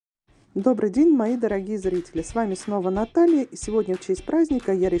Добрый день, мои дорогие зрители! С вами снова Наталья, и сегодня в честь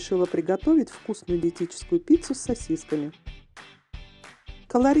праздника я решила приготовить вкусную диетическую пиццу с сосисками.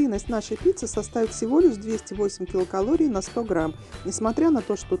 Калорийность нашей пиццы составит всего лишь 208 килокалорий на 100 грамм, несмотря на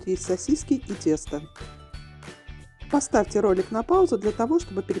то, что тут есть сосиски и тесто. Поставьте ролик на паузу для того,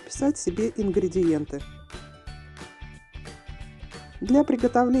 чтобы переписать себе ингредиенты. Для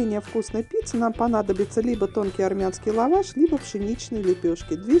приготовления вкусной пиццы нам понадобится либо тонкий армянский лаваш, либо пшеничные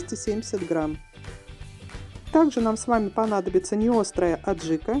лепешки 270 грамм. Также нам с вами понадобится неострая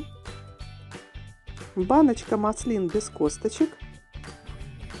аджика, баночка маслин без косточек.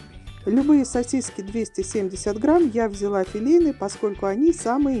 Любые сосиски 270 грамм, я взяла филейные, поскольку они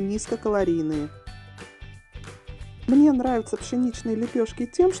самые низкокалорийные. Мне нравятся пшеничные лепешки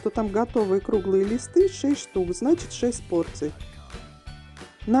тем, что там готовые круглые листы, 6 штук, значит 6 порций.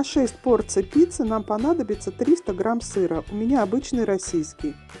 На 6 порций пиццы нам понадобится 300 грамм сыра, у меня обычный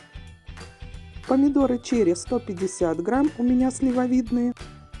российский. Помидоры черри 150 грамм, у меня сливовидные.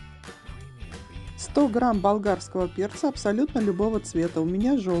 100 грамм болгарского перца абсолютно любого цвета, у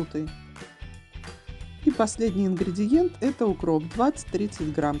меня желтый. И последний ингредиент – это укроп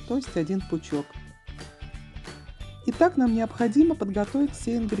 20-30 грамм, то есть один пучок. Итак, нам необходимо подготовить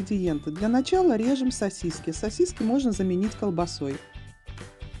все ингредиенты. Для начала режем сосиски. Сосиски можно заменить колбасой.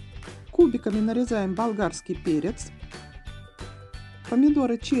 Кубиками нарезаем болгарский перец.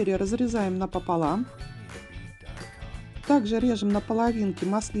 Помидоры черри разрезаем напополам. Также режем на половинки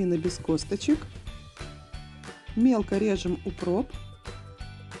маслины без косточек. Мелко режем укроп.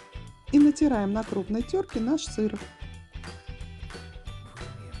 И натираем на крупной терке наш сыр.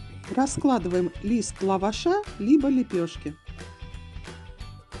 Раскладываем лист лаваша, либо лепешки.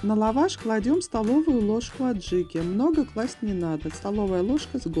 На лаваш кладем столовую ложку аджики. Много класть не надо, столовая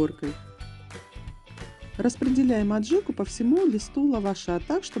ложка с горкой. Распределяем аджику по всему листу лаваша,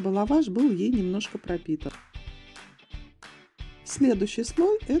 так, чтобы лаваш был ей немножко пропитан. Следующий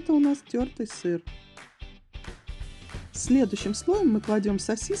слой – это у нас тертый сыр. Следующим слоем мы кладем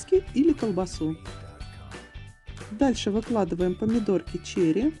сосиски или колбасу. Дальше выкладываем помидорки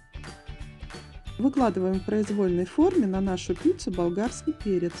черри. Выкладываем в произвольной форме на нашу пиццу болгарский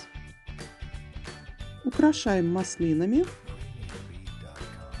перец. Украшаем маслинами.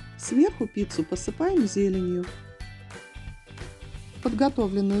 Сверху пиццу посыпаем зеленью.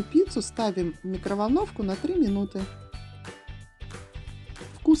 Подготовленную пиццу ставим в микроволновку на 3 минуты.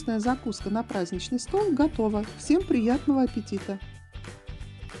 Вкусная закуска на праздничный стол готова. Всем приятного аппетита!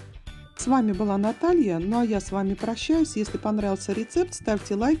 С вами была Наталья, ну а я с вами прощаюсь. Если понравился рецепт,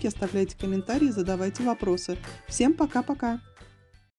 ставьте лайки, оставляйте комментарии, задавайте вопросы. Всем пока-пока!